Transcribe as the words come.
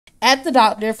At the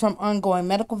doctor from ongoing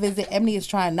medical visit, Ebony is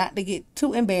trying not to get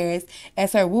too embarrassed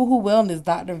as her woohoo wellness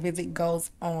doctor visit goes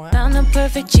on. Found the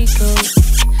perfect cheat code.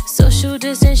 Social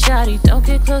distance, shawty, don't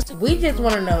get close to. We just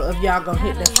want to know if y'all gonna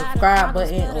hit the subscribe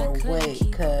button or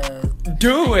wait, cause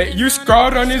do it. You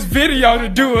scrolled on this video to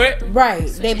do it. Right.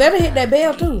 They better hit that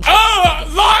bell too.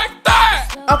 Oh, like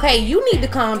that. Okay, you need to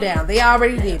calm down. They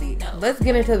already did it. Let's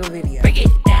get into the video. Break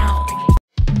it down.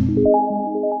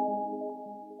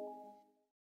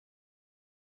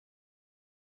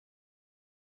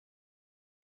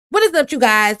 What is up, you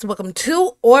guys? Welcome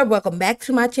to or welcome back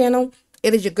to my channel.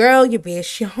 It is your girl, your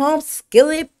bitch, your home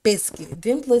skillet biscuit,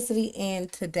 Dimplicity,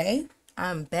 and today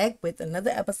I'm back with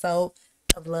another episode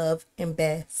of Love and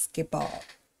Basketball.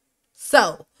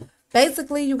 So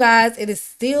basically, you guys, it is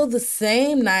still the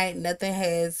same night. Nothing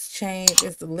has changed.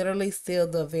 It's literally still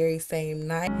the very same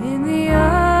night. In the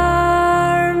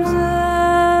arms of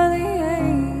the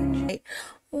angel.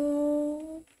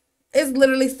 It's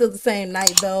literally still the same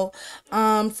night though.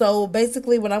 So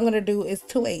basically what I'm gonna do is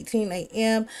 2:18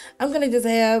 a.m. I'm gonna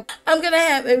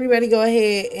have everybody go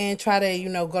ahead and try to, you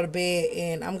know, go to bed,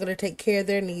 and I'm gonna take care of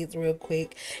their needs real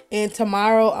quick. And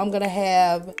tomorrow I'm gonna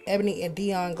have Eboni and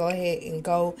Dion go ahead and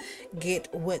go get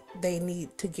what they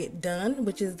need to get done,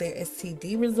 which is their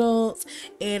STD results.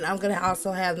 And I'm gonna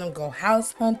also have them go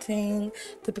house hunting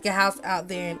to pick a house out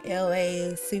there in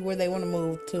LA, see where they want to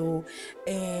move to,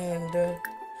 and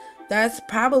that's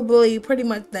probably pretty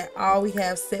much all we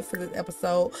have set for this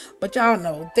episode. But y'all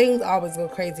know things always go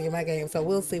crazy in my game, so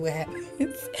we'll see what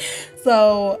happens.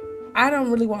 So I don't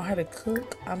really want her to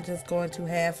cook. I'm just going to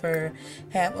have her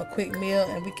have a quick meal,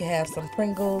 and we can have some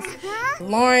Pringles.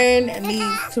 Lauren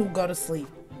needs to go to sleep,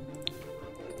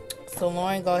 so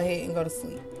Lauren, go ahead and go to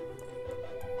sleep.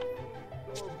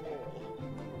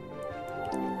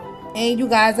 And you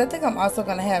guys, I think I'm also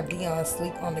gonna have Dion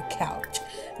sleep on the couch,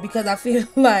 because I feel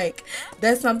like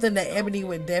that's something that Ebony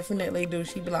would definitely do.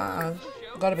 She'd be like,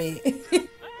 go to bed.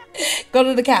 Go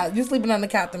to the couch. You sleeping on the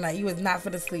couch tonight. You was not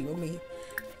finna sleep with me.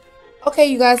 Okay,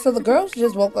 you guys, so the girls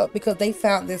just woke up because they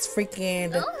found this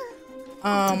freaking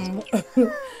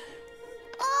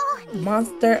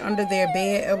monster under their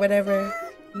bed or whatever.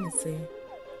 Let me see.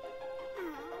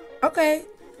 Okay.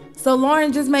 So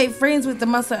Lauren just made friends with the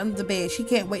monster under the bed. She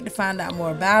can't wait to find out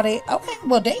more about it. Okay,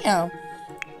 well damn.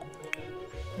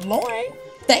 Lauren,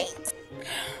 thanks.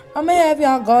 I'm gonna have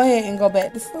y'all go ahead and go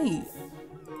back to sleep.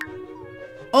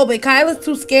 Oh, but Kyla's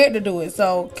too scared to do it.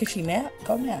 So can she nap?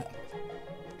 Go nap.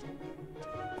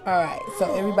 Alright,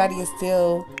 so everybody is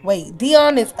still... Wait,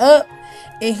 Dion is up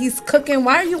and he's cooking.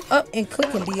 Why are you up and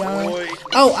cooking, Dion?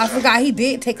 Oh, I forgot he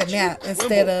did take a nap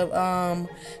instead of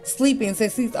sleeping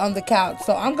since he's on the couch.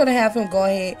 So I'm gonna have him go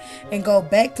ahead and go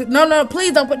back to... No,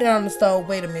 please don't put that on the stove.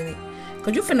 Wait a minute.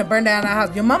 Because you finna burn down our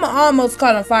house. Your mama almost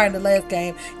caught on fire in the last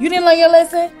game. You didn't learn your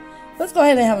lesson? Let's go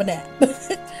ahead and have a nap.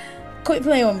 Quit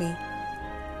playing with me.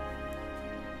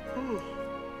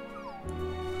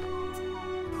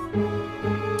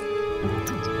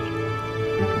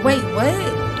 Wait,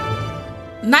 what?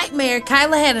 Nightmare.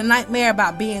 Kyla had a nightmare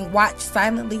about being watched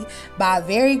silently by a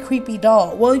very creepy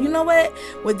dog. Well, you know what?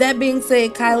 With that being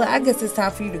said, Kyla, I guess it's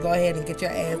time for you to go ahead and get your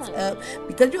ass up,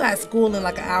 because you got school in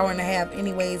like an hour and a half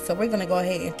anyway. So we're going to go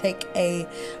ahead and take a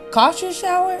cautious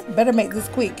shower. Better make this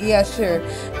quick. Yeah, sure.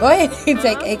 Go ahead and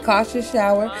take a cautious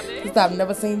shower, because I've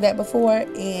never seen that before.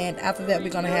 And after that, we're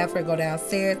going to have her go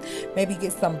downstairs, maybe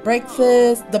get some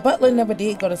breakfast. The butler never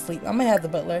did go to sleep. I'm going to have the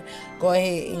butler go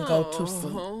ahead and go to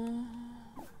sleep.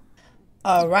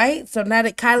 Alright, so now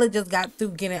that Kyla just got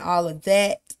through getting all of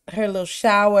that, her little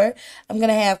shower, I'm going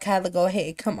to have Kyla go ahead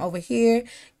and come over here,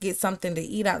 get something to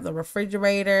eat out the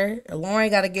refrigerator. Lauren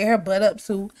got to get her butt up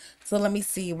too. So let me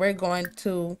see. We're going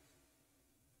to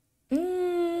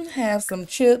have some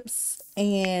chips.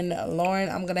 And Lauren,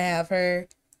 I'm going to have her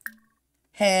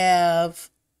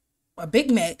have a Big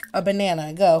Mac, a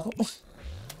banana. Go.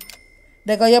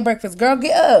 There go your breakfast. Girl,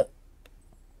 get up.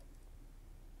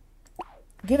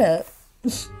 Get up.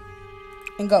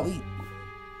 And go eat.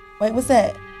 Wait, what's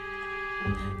that?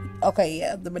 Okay,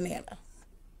 yeah, the banana.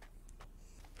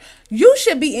 You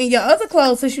should be in your other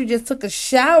clothes since you just took a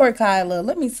shower, Kyla.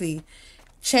 Let me see.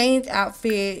 Change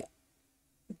outfit.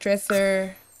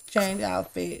 Dresser. Change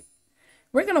outfit.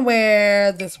 We're going to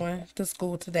wear this one to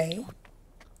school today.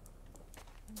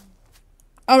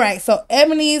 Alright, so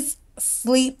Ebony's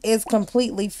sleep is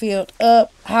completely filled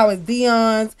up. How is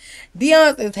Dion's?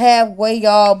 Dion's is halfway,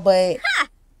 y'all, but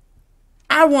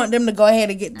I want them to go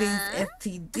ahead and get these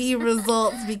STD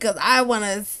results because I want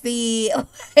to see.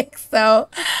 Like, so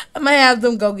I'm going to have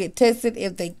them go get tested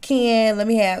if they can. Let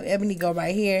me have Ebony go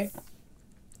right here.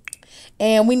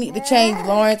 And we need to change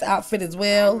Lauren's outfit as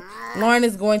well. Lauren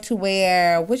is going to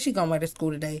wear, what's she going to wear to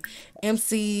school today?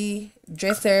 MC,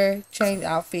 dresser, change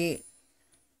outfit.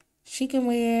 She can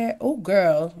wear, oh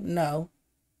girl, no.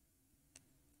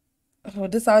 Oh,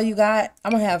 this all you got?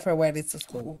 I'm going to have her wear this to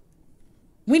school.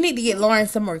 We need to get Lauren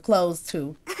some more clothes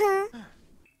too.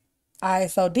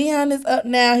 Alright, so Dion is up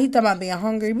now. He talking about being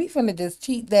hungry. We finna just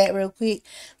cheat that real quick.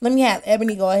 Let me have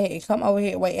Ebony go ahead and come over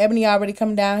here. Wait, Ebony already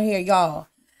come down here, y'all.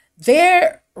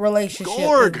 Their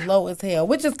relationship is low as hell,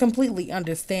 which is completely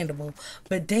understandable.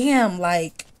 But damn,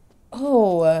 like,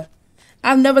 oh,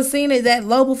 I've never seen it that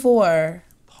low before.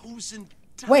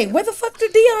 Wait, where the fuck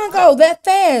did Dion go that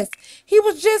fast? He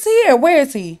was just here. Where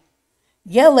is he?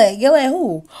 Yell at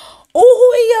who? Oh,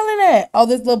 who he yelling at? Oh,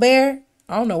 this little bear?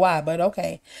 I don't know why, but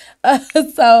okay.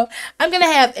 So I'm going to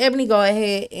have Ebony go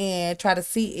ahead and try to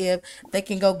see if they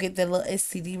can go get their little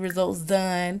STD results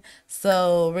done.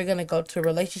 So we're going to go to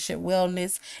relationship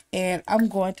wellness, and I'm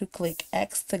going to click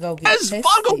X to go get tested.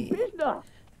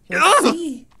 Let's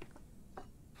see.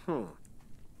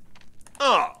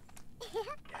 Oh,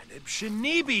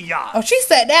 she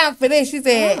sat down for this. She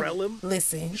said,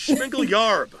 listen,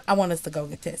 I want us to go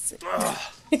get tested.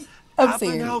 I'm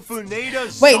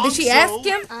serious. Wait, did she ask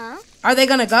him? Are they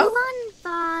gonna go?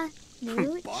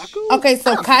 Okay,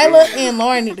 so Kyla and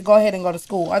Lauren need to go ahead and go to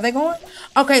school. Are they going?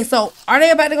 Okay, so are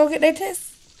they about to go get their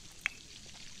tests?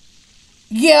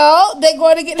 Yo, they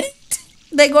going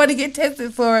to get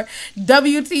tested for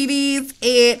WTDs,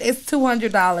 and it's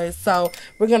 $200. So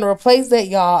we're gonna replace that,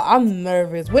 y'all. I'm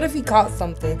nervous. What if he caught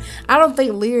something? I don't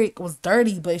think Lyric was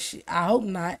dirty, but I hope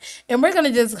not. And we're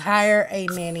gonna just hire a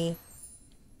nanny.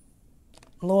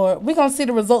 Lord, we're going to see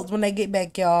the results when they get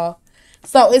back, y'all.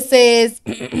 So it says,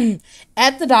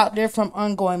 at the doctor from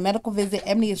ongoing medical visit,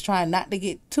 Ebony is trying not to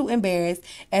get too embarrassed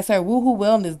as her woohoo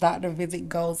wellness doctor visit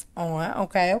goes on.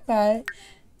 Okay.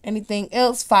 Anything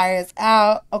else? Fire's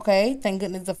out. Okay, thank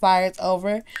goodness the fire's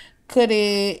over. Could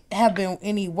it have been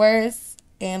any worse?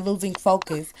 And losing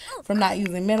focus from not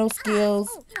using mental skills.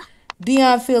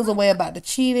 Dion feels a way about the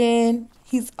cheating.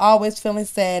 He's always feeling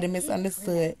sad and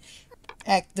misunderstood.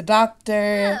 At the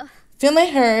doctor,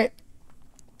 feeling hurt,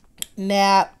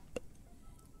 nap,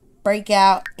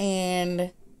 breakout,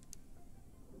 and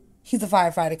he's a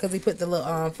firefighter because he put the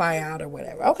little fire out or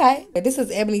whatever. Okay, this is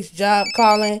Ebony's job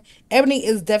calling. Ebony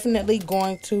is definitely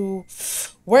going to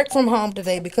work from home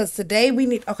today because today we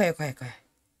need. Okay.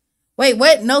 Wait,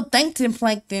 what? No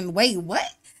𝓬𝓹𝓸𝓵𝓽. Wait,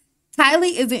 what?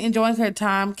 Kylie isn't enjoying her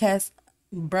time, cast.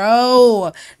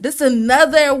 Bro, this is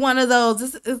another one of those.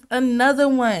 This is another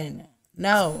one.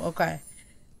 No, okay.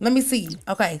 Let me see.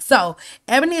 Okay, so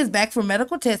Ebony is back for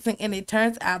medical testing, and it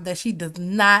turns out that she does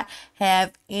not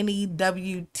have any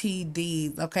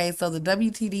WTDs. Okay, so the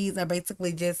WTDs are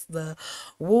basically just the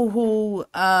woohoo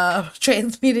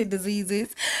transmitted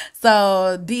diseases.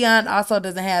 So Dion also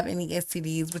doesn't have any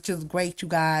STDs, which is great, you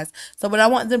guys. So what I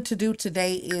want them to do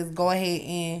today is go ahead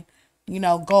and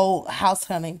go house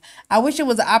hunting. I wish it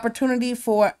was an opportunity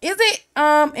for, is it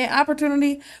an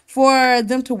opportunity for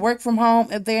them to work from home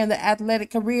if they're in the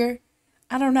athletic career?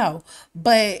 I don't know.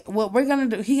 But what we're going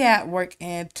to do, he at work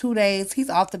in 2 days. He's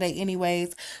off today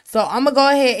anyways. So I'm going to go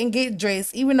ahead and get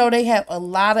dressed, even though they have a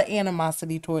lot of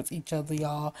animosity towards each other,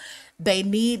 y'all. They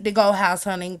need to go house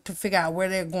hunting to figure out where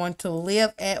they're going to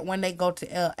live at when they go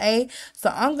to LA.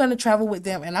 So I'm going to travel with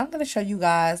them, and I'm going to show you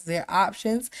guys their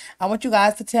options. I want you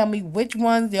guys to tell me which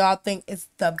ones y'all think is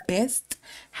the best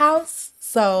house.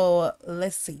 So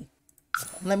let's see.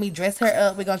 Let me dress her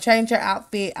up. We're going to change her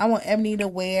outfit. I want Ebony to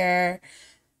wear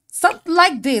something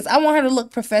like this. I want her to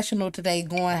look professional today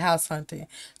going house hunting.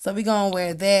 So we're going to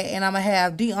wear that. And I'm going to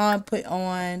have Dion put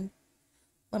on,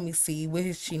 let me see, what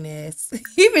is she next?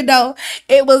 Even though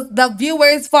it was the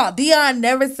viewer's fault. Dion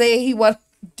never said he wanted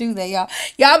to do that, y'all.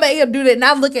 Y'all made him do that.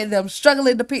 Now look at them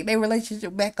struggling to pick their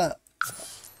relationship back up.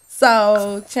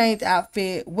 So change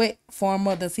outfit. What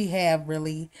formal does he have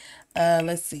really?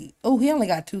 Let's see. Oh, he only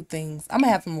got 2 things. I'm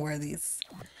gonna have him wear these.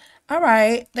 All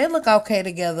right, they look okay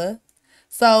together.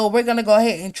 So we're gonna go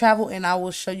ahead and travel, and I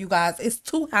will show you guys. It's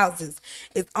 2 houses.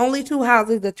 It's only 2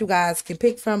 houses that you guys can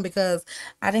pick from because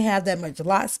I didn't have that much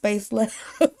lot space left.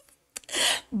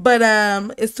 But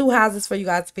it's 2 houses for you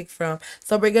guys to pick from.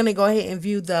 So we're gonna go ahead and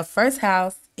view the first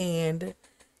house, and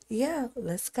yeah,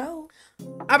 let's go.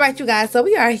 All right, you guys, so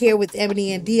we are here with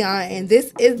Ebony and Dion, and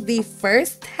this is the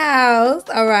first house.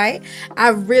 All right, I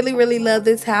really love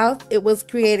this house. It was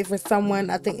created for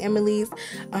someone, I think Emily's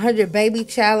 100 baby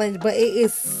challenge, but it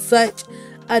is such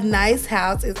a nice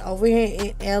house. It's over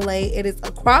here in LA. It is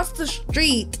across the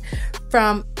street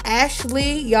from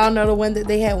Ashley, y'all know the one that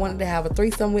they had wanted to have a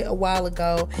threesome with a while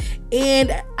ago.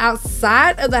 And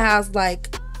outside of the house,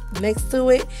 like next to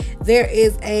it, there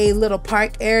is a little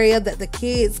park area that the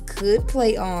kids could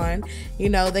play on. You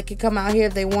know, they could come out here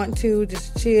if they want to,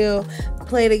 just chill,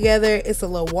 play together. It's a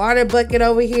little water bucket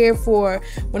over here for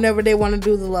whenever they want to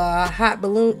do the little hot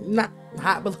balloon, not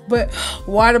hot balloon, but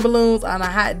water balloons on a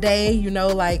hot day. You know,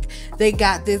 like they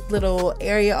got this little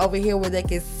area over here where they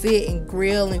can sit and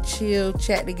grill and chill,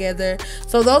 chat together.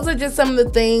 So those are just some of the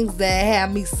things that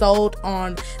have me sold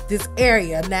on this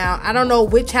area. Now, I don't know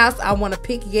which house I want to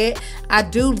pick yet. I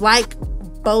do like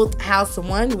both house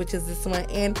 1, which is this one,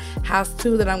 and house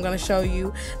 2 that I'm going to show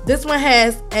you. This one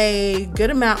has a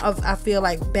good amount of, I feel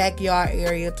like, backyard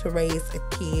area to raise a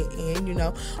kid in. You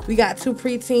know, we got 2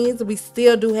 preteens. We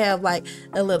still do have like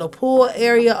a little pool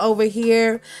area over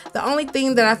here. The only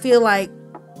thing that I feel like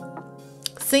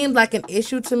seems like an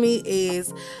issue to me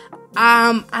is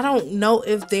I don't know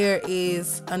if there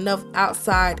is enough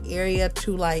outside area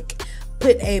to like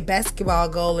put a basketball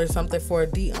goal or something for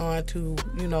Dion to,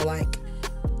 you know, like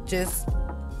just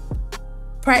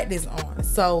practice on.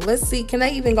 So let's see, can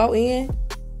they even go in?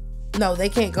 No, they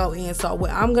can't go in. So what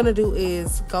I'm gonna do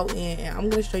is go in and I'm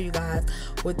gonna show you guys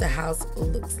what the house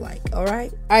looks like. All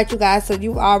right, you guys, so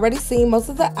you've already seen most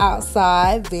of the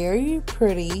outside. Very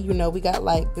pretty. You know, we got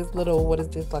like this little, what is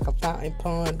this, like a fountain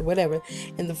pond, whatever,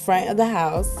 in the front of the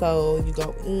house. So you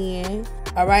go in.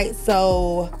 All right,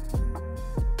 so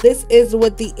this is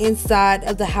what the inside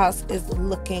of the house is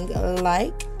looking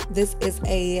like. This is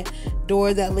a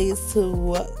door that leads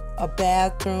to a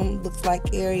bathroom, looks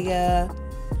like area.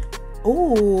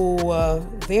 Ooh,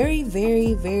 very,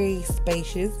 very, very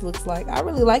spacious, looks like. I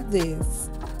really like this.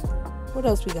 What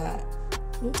else we got?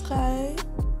 Okay.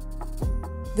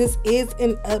 This is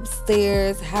an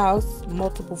upstairs house,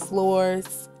 multiple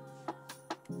floors.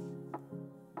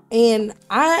 And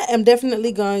I am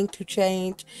definitely going to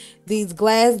change these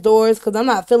glass doors because I'm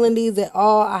not feeling these at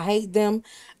all. I hate them.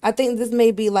 I think this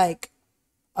may be like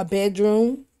a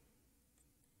bedroom.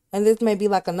 And this may be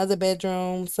like another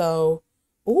bedroom. So,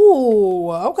 ooh,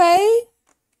 okay.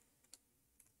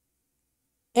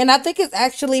 And I think it's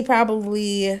actually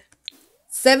probably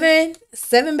seven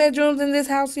bedrooms in this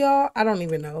house, y'all. I don't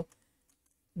even know.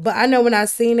 But I know when I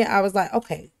seen it, I was like,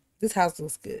 okay, this house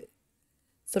looks good.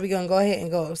 So we're going to go ahead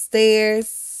and go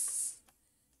upstairs.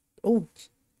 Ooh,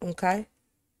 okay.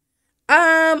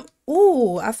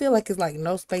 Ooh, I feel like it's like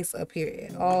no space up here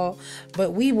at all.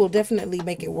 But we will definitely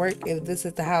make it work if this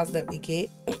is the house that we get.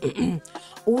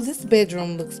 Ooh, this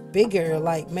bedroom looks bigger.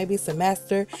 Like maybe it's a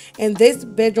master. And this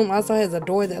bedroom also has a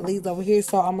door that leads over here.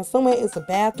 So I'm assuming it's a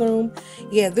bathroom.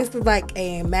 Yeah, this is like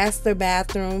a master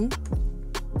bathroom.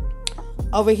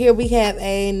 Over here we have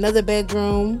another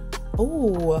bedroom.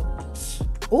 Ooh.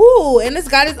 Ooh, and it's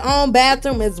got its own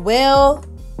bathroom as well.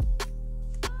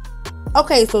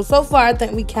 Okay, so far I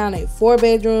think we counted 4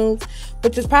 bedrooms,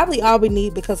 which is probably all we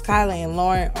need because Kyla and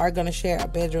Lauren are going to share a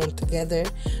bedroom together.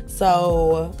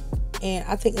 So, and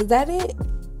I think, is that it?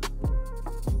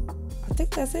 I think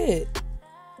that's it.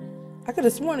 I could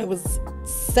have sworn it was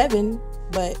 7,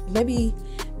 but maybe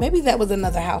that was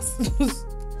another house.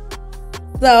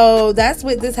 So that's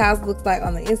what this house looks like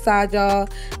on the inside, y'all.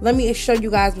 Let me show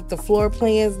you guys what the floor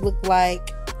plans look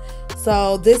like.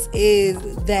 So this is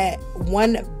that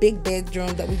one big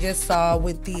bedroom that we just saw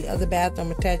with the other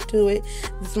bathroom attached to it.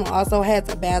 This one also has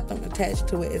a bathroom attached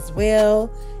to it as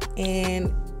well.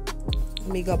 And let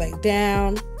me go back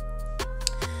down.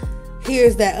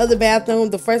 Here's that other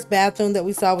bathroom, the first bathroom that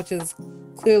we saw, which is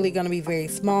clearly going to be very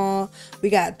small.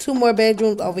 We got 2 more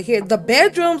bedrooms over here. The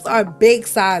bedrooms are big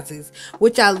sizes,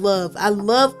 which I love. I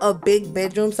love a big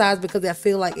bedroom size because I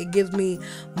feel like it gives me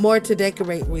more to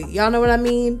decorate with. Y'all know what I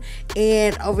mean?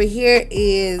 And over here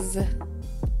is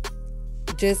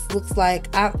just looks like,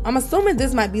 I'm assuming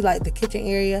this might be like the kitchen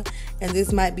area, and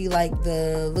this might be like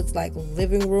the, looks like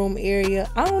living room area.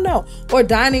 I don't know, or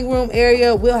dining room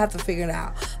area. We'll have to figure it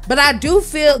out. But I do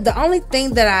feel the only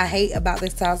thing that I hate about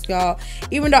this house, y'all,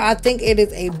 even though I think it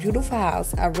is a beautiful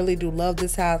house, I really do love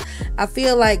this house. I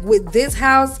feel like with this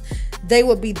house, they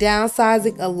would be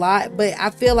downsizing a lot, but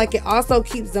I feel like it also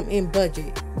keeps them in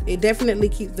budget. It definitely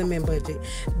keeps them in budget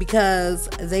because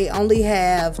they only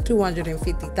have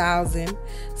 $250,000.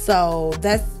 So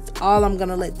that's all I'm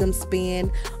gonna let them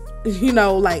spend. You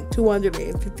know, like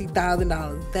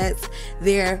 $250,000. That's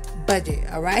their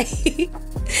budget. All right.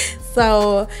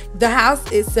 So the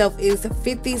house itself is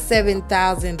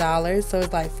 $57,000. So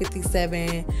it's like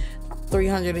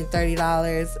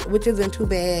 $57,330, which isn't too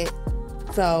bad.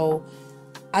 So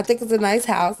I think it's a nice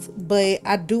house, but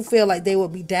I do feel like they will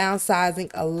be downsizing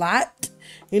a lot.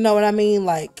 You know what I mean?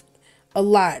 Like a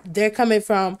lot. They're coming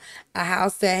from a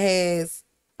house that has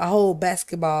a whole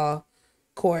basketball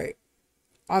court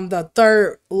on the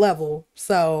third level.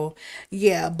 So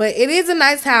yeah, but it is a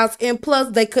nice house, and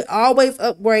plus they could always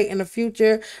upgrade in the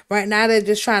future. Right now they're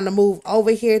just trying to move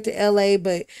over here to LA,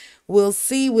 but we'll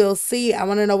see. We'll see. I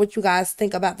want to know what you guys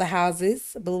think about the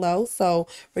houses below. So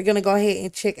we're gonna go ahead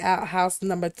and check out house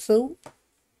number 2,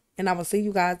 and I will see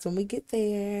you guys when we get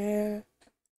there.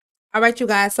 All right, you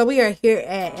guys. So we are here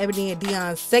at Eboni and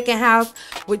Dion's second house,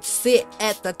 which sit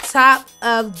at the top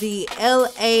of the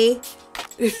LA,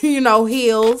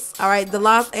 hills. All right, the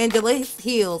Los Angeles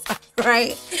hills. All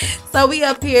right. So we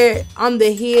up here on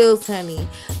the hills, honey.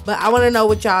 But I want to know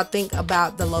what y'all think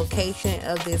about the location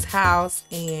of this house.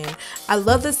 And I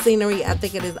love the scenery. I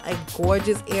think it is a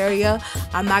gorgeous area.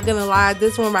 I'm not gonna lie,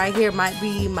 this one right here might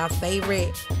be my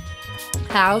favorite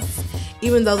house,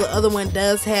 even though the other one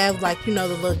does have, like, the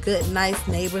little good nice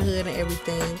neighborhood and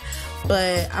everything.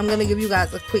 But I'm gonna give you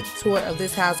guys a quick tour of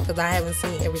this house because I haven't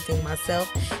seen everything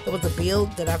myself. It was a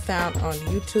build that I found on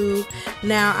YouTube.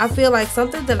 Now I feel like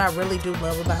something that I really do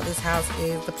love about this house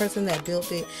is the person that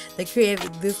built it. They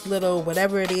created this little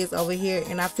whatever it is over here,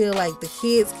 and I feel like the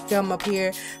kids can come up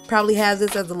here, probably have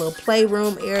this as a little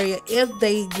playroom area if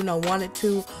they wanted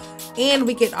to. And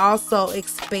we can also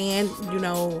expand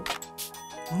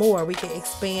more. We can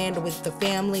expand with the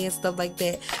family and stuff like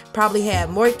that, probably have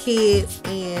more kids.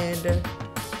 And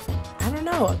I don't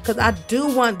know, because I do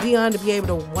want Dion to be able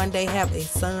to one day have a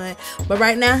son, but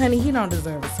right now, honey, he don't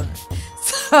deserve a son.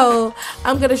 So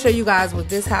I'm gonna show you guys what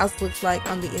this house looks like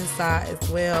on the inside as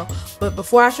well. But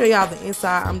before I show y'all the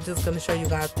inside, I'm just gonna show you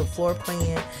guys the floor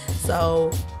plan. So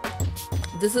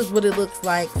this is what it looks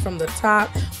like from the top.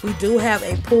 We do have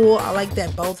a pool. I like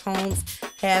that both homes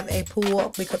have a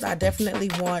pool because I definitely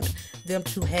want them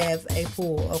to have a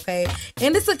pool, okay?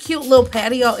 And it's a cute little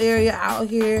patio area out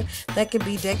here that can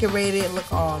be decorated,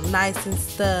 look all nice and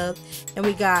stuff. And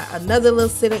we got another little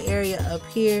sitting area up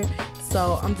here.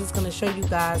 So I'm just gonna show you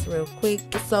guys real quick.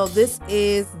 So this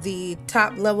is the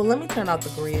top level. Let me turn off the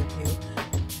grid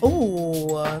view.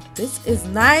 Ooh, this is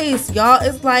nice, y'all.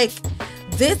 It's like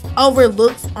this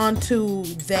overlooks onto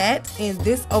that, and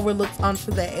this overlooks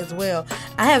onto that as well.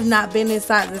 I have not been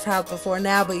inside this house before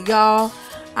now, but y'all,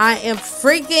 I am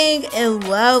freaking in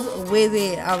love with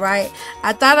it. All right,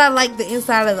 I thought I liked the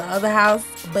inside of the other house,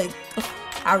 but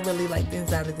I really like the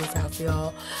inside of this house,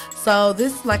 y'all. So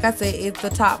this, like I said, is the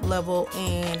top level,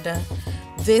 and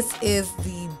this is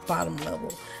the bottom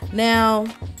level. Now,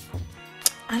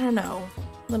 I don't know.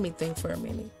 Let me think for a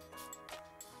minute.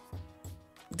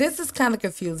 This is kind of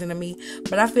confusing to me,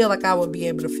 but I feel like I would be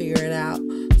able to figure it out.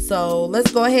 So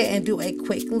let's go ahead and do a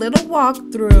quick little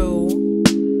walkthrough.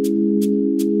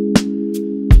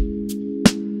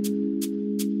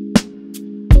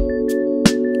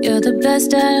 You're the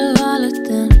best out of all of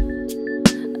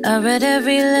them. I read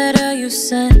every letter you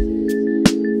sent,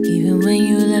 even when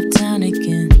you left town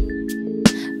again.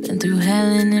 Been through hell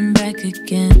and then back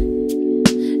again,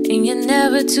 and you're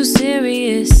never too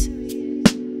serious.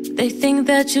 They think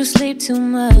that you sleep too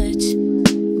much,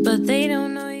 but they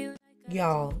don't know you.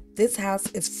 Y'all, this house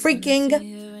is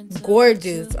freaking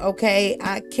gorgeous, okay?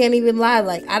 I can't even lie.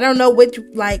 Like, I don't know what you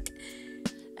like.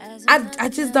 I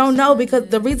just don't know, because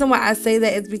the reason why I say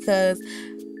that is because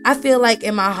I feel like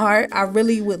in my heart I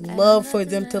really would love for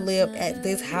them to live at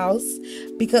this house,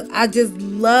 because I just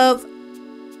love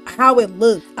how it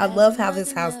looks. I love how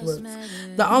this house looks.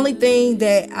 The only thing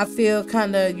that I feel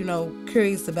kind of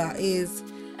curious about is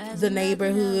the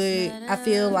neighborhood. I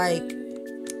feel like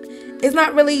it's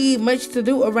not really much to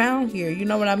do around here, you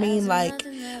know what I mean? Like,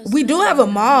 we do have a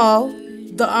mall.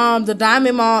 The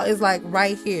Diamond Mall is like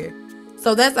right here,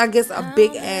 so that's, I guess, a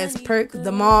big ass perk.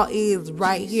 The mall is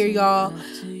right here, y'all,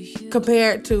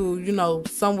 compared to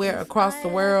somewhere across the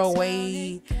world,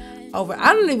 way over.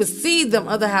 I don't even see them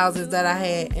other houses that I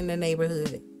had in the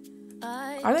neighborhood.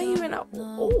 Are they even?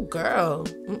 Oh, girl.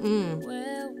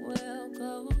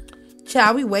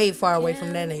 Child, we way far away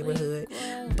from that neighborhood.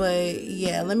 But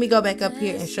yeah, let me go back up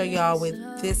here and show y'all what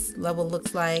this level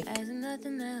looks like.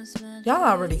 Y'all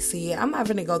already see it. I'm not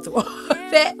gonna go through all of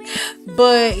that,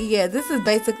 but yeah, this is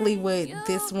basically what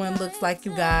this one looks like,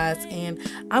 you guys. And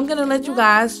I'm gonna let you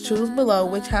guys choose below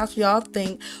which house y'all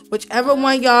think. Whichever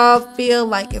one y'all feel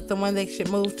like is the one they should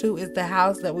move to is the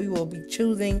house that we will be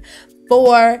choosing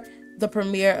for the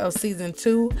premiere of season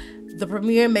 2. The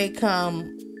premiere may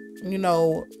come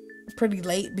pretty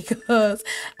late, because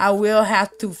I will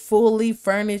have to fully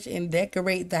furnish and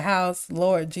decorate the house,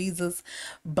 Lord Jesus.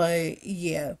 But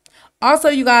yeah, also,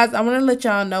 you guys, I want to let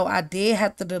y'all know I did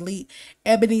have to delete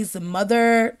Ebony's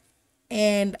mother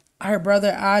and her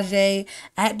brother Ajay.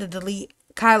 I had to delete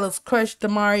Kyla's crush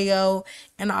Demario,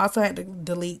 and I also had to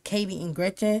delete Katie and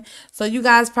Gretchen. So you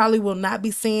guys probably will not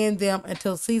be seeing them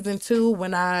until season 2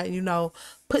 when I,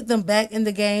 put them back in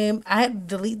the game. I had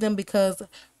to delete them because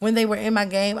when they were in my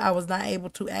game, I was not able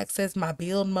to access my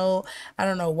build mode. I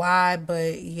don't know why,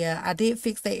 but yeah, I did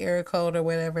fix that error code or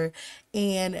whatever,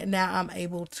 and now I'm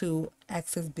able to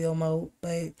access build mode.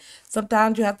 But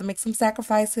sometimes you have to make some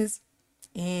sacrifices,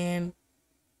 and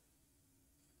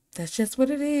that's just what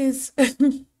it is.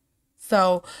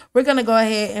 So we're going to go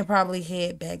ahead and probably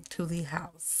head back to the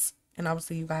house, and I'll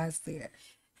see you guys there.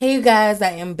 Hey you guys,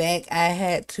 I am back. I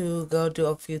had to go do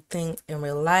a few things in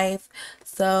real life.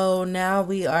 So now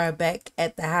we are back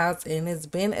at the house, and it's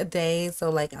been a day.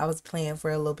 So like I was playing for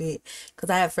a little bit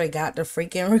because I had forgot to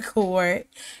freaking record.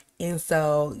 And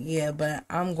so yeah, but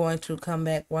I'm going to come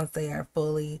back once they are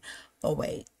fully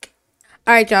awake.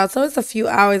 Alright y'all, so it's a few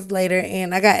hours later,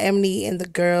 and I got Eboni and the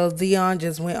girls. Dion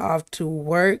just went off to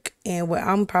work, and what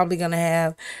I'm probably going to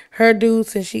have her do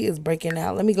since she is breaking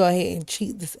out. Let me go ahead and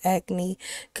cheat this acne,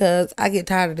 because I get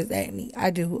tired of this acne.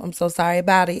 I do. I'm so sorry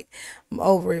about it. I'm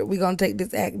over it. We're going to take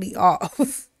this acne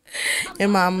off.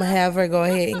 And I'm going to have her go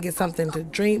ahead and get something to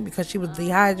drink because she was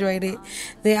dehydrated.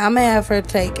 Then I'm going to have her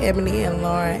take Eboni and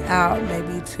Lauren out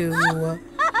maybe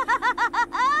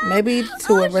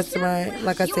to a restaurant,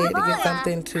 like I said, to get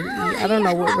something to eat. I don't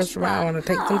know what restaurant I want to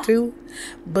take them to,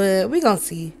 but we're going to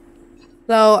see.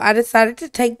 So I decided to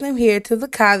take them here to the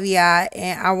caveat,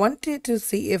 and I wanted to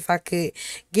see if I could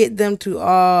get them to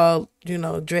all,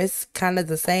 dress kind of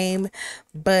the same,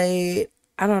 but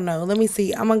I don't know. Let me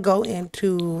see. I'm going to go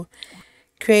into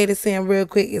Creative Sim real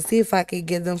quick and see if I can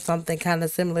give them something kind of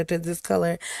similar to this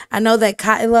color. I know that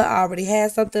Kyla already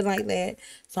has something like that,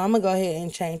 so I'm gonna go ahead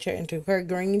and change her into her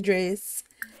green dress.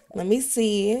 Let me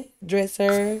see. Dress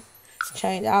her,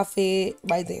 change outfit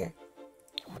right there.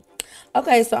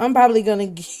 Okay, so I'm probably gonna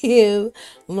give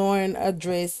Lauren a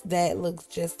dress that looks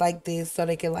just like this so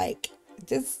they can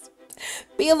just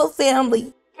be a little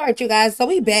family. Alright you guys, so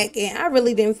we back, and I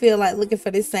really didn't feel like looking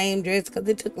for this same dress because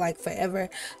it took forever.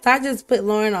 So I just put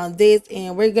Lauren on this,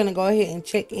 and we're going to go ahead and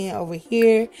check in over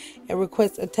here and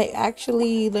request a table.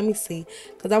 Actually, let me see,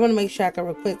 because I want to make sure I can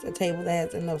request a table that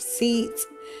has enough seats.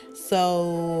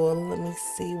 So let me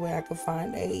see where I can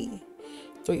find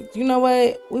so you know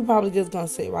what? We probably just going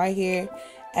to sit right here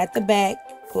at the back,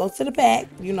 close to the back,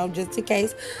 just in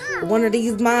case one of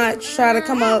these mods try to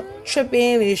come up, trip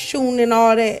in and shooting and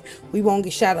all that, we won't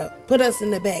get shot up. Put us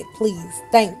in the back, please.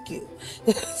 Thank you.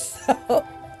 So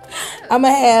I'm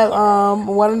gonna have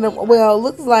one of them. Well,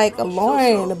 looks like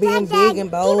Lauren being big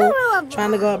and bold,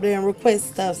 trying to go up there and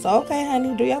request stuff. So okay,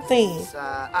 honey, do your thing.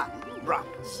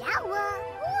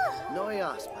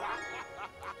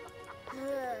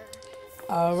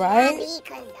 All right.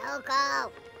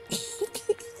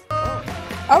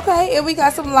 Okay, and we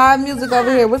got some live music over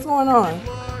here. What's going on?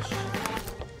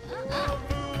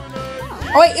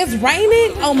 Oh, wait, it's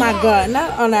raining? Oh, my God.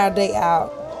 Not on our day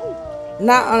out.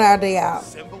 Not on our day out.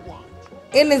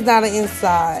 And it's not an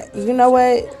inside. You know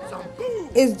what?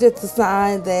 It's just a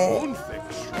sign that...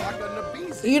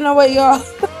 You know what, y'all?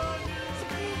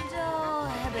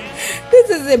 This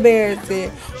is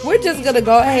embarrassing. We're just going to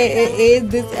go ahead and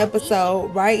end this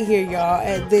episode right here, y'all,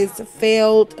 at this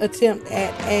failed attempt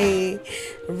at a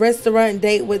restaurant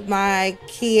date with my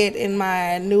kid and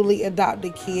my newly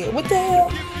adopted kid. What the hell?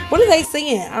 What are they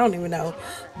saying? I don't even know.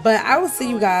 But I will see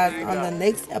you guys on the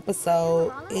next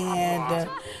episode, and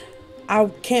I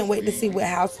can't wait to see what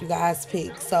house you guys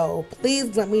pick. So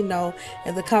please let me know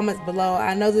in the comments below.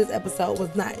 I know this episode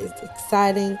was not as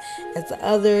exciting as the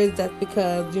others. That's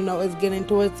because, it's getting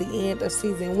towards the end of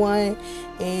season 1.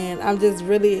 And I'm just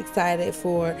really excited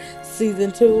for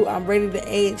season 2. I'm ready to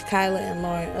age Kyla and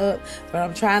Lauren up. But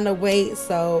I'm trying to wait.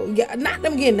 So, yeah, not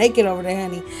them getting naked over there,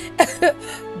 honey.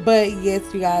 But,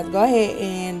 yes, you guys, go ahead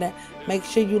and... make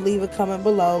sure you leave a comment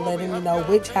below letting me know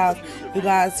which house you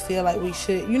guys feel like we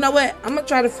should. You know what? I'm going to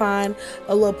try to find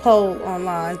a little poll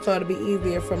online so it'll be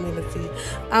easier for me to see.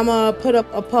 I'm going to put up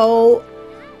a poll,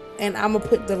 and I'm going to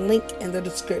put the link in the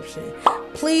description.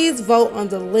 Please vote on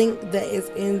the link that is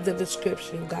in the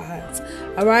description, guys.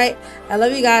 Alright? I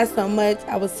love you guys so much.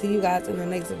 I will see you guys in the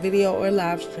next video or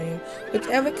live stream,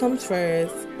 whichever comes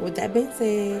first. With that being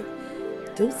said,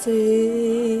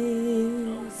 deuces.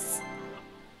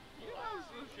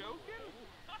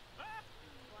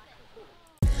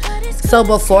 So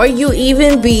before you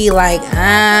even be like,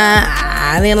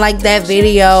 I didn't like that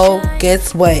video,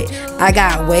 guess what? I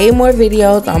got way more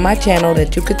videos on my channel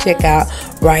that you could check out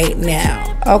right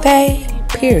now. Okay?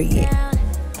 Period.